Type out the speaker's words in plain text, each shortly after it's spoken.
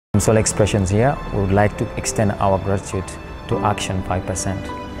Soul-Xpressions here, we would like to extend our gratitude to Aktion 5%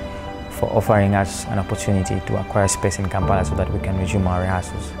 for offering us an opportunity to acquire space in Kampala so that we can resume our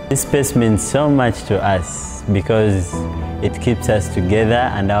rehearsals. This space means so much to us because it keeps us together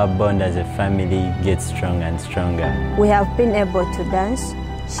and our bond as a family gets stronger and stronger. We have been able to dance,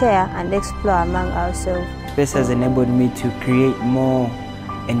 share and explore among ourselves. This has enabled me to create more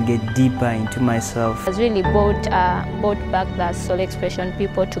and get deeper into myself. It has really brought back the Soul-Xpression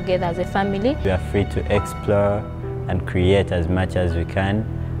people together as a family. We are free to explore and create as much as we can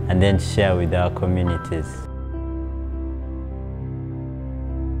and then share with our communities.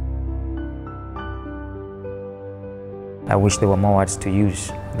 I wish there were more words to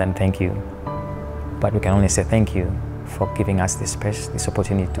use than thank you, but we can only say thank you for giving us this space, this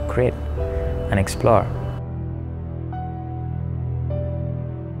opportunity to create and explore.